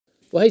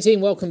Well, hey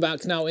team, welcome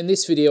back. Now in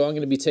this video I'm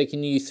going to be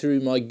taking you through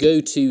my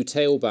go-to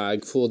tail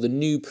bag for the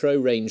new Pro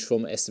range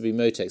from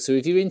SwMotech. So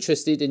if you're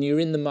interested and you're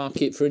in the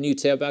market for a new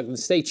tail bag, then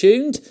stay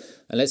tuned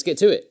and let's get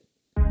to it.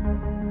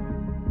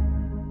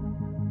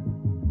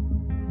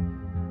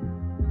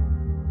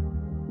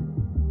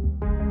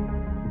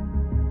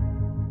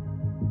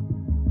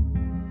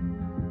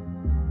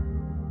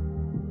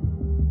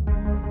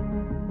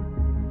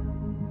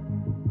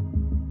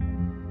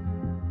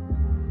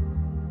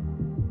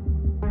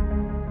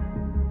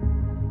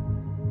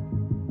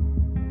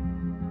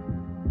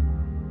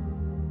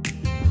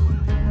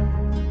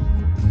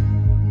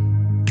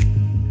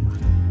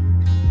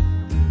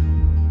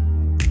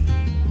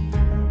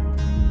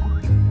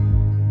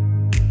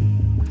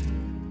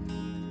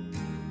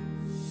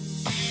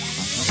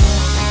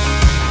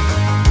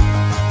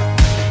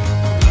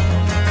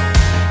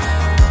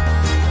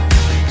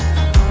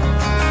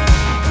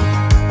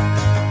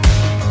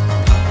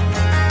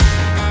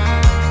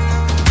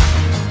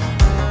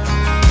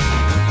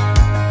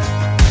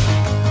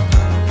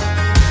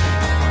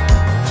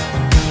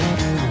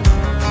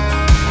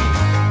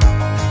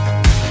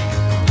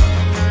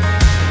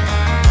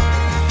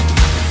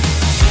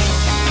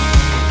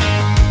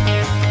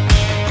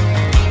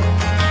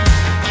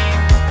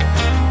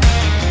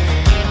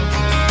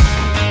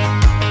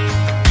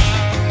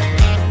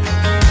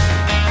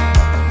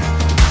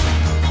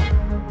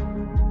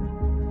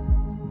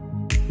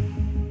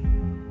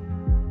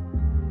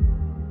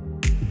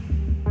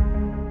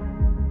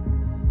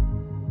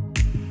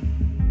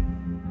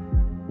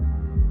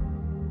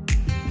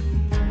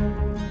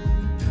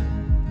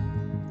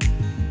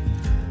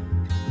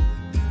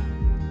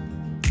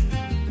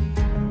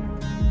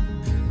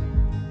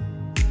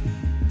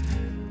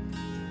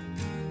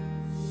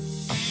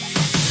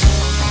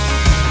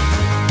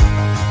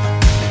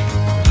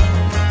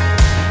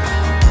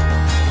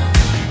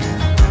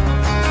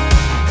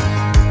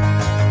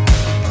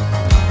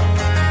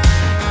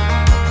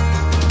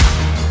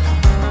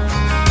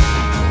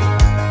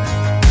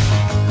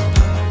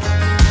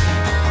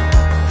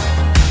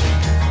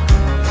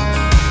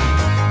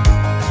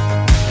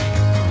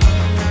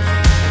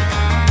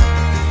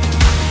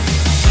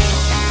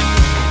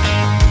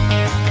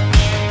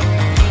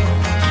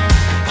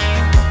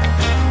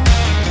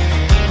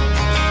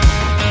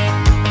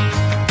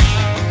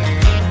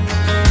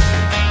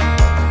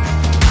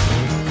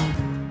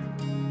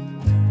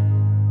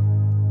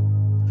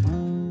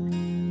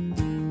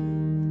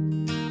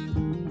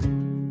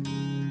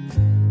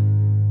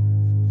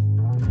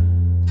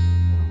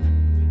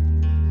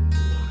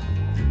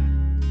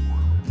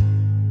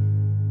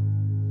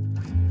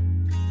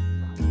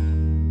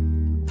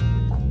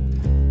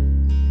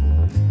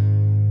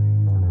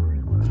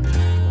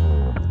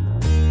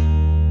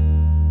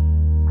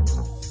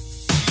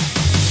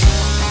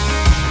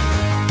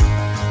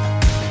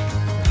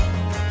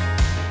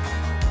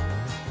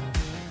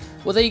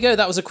 Well, there you go.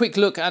 That was a quick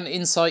look and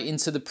insight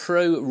into the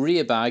Pro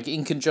rear bag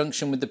in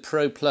conjunction with the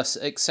Pro Plus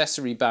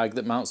accessory bag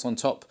that mounts on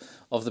top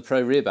of the Pro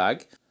rear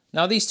bag.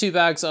 Now, these two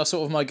bags are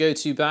sort of my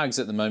go-to bags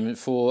at the moment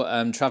for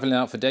traveling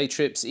out for day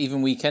trips,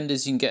 even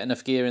weekenders. You can get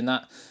enough gear in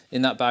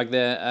that bag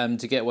there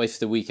to get away for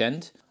the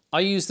weekend.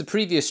 I used the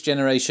previous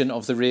generation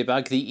of the rear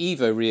bag, the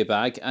Evo rear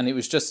bag, and it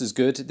was just as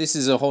good. This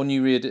is a whole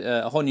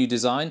new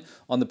design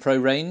on the Pro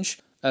range.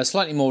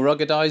 Slightly more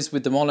ruggedized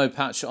with the mono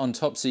patch on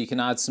top, so you can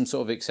add some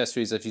sort of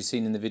accessories, as you've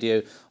seen in the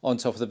video, on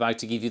top of the bag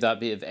to give you that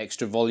bit of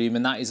extra volume,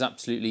 and that is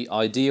absolutely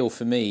ideal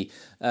for me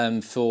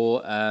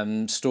for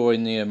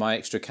storing my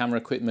extra camera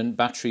equipment,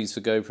 batteries for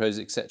GoPros,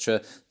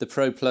 etc. The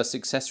Pro Plus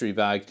accessory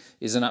bag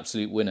is an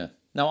absolute winner.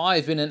 Now,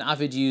 I've been an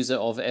avid user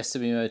of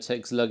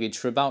SwMotech's luggage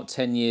for about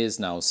 10 years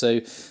now,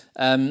 so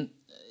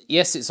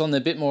yes, it's on a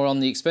bit more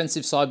on the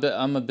expensive side, but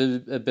I'm a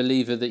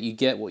believer that you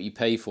get what you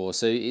pay for.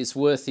 So it's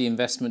worth the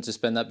investment to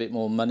spend that bit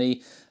more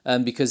money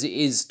because it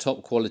is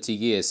top quality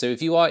gear. So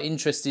if you are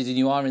interested and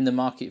you are in the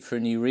market for a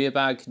new rear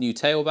bag, new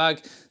tail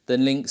bag,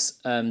 then links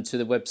to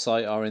the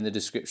website are in the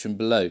description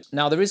below.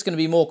 Now, there is going to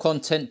be more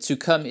content to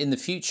come in the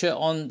future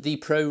on the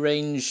Pro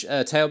range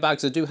tail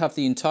bags. I do have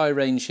the entire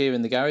range here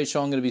in the garage,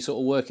 so I'm going to be sort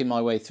of working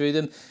my way through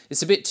them.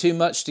 It's a bit too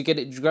much to get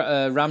it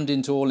rammed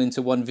into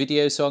one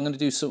video, so I'm going to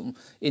do some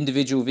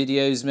individual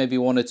videos, maybe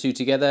one or two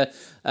together.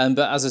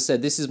 But as I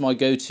said, this is my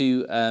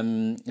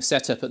go-to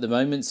setup at the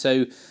moment,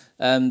 so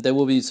there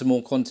will be some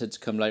more content to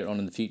come later on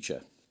in the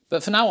future.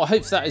 But for now, I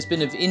hope that has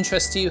been of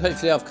interest to you.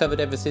 Hopefully I've covered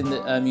everything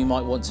that you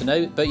might want to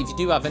know. But if you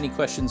do have any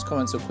questions,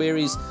 comments or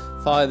queries,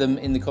 fire them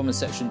in the comment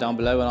section down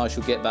below and I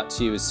shall get back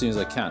to you as soon as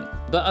I can.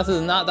 But other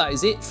than that, that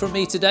is it from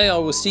me today. I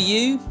will see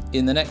you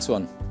in the next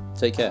one.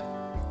 Take care.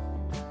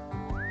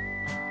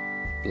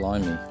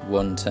 Blimey,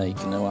 one take,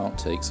 no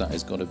outtakes. That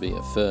has got to be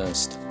a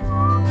first.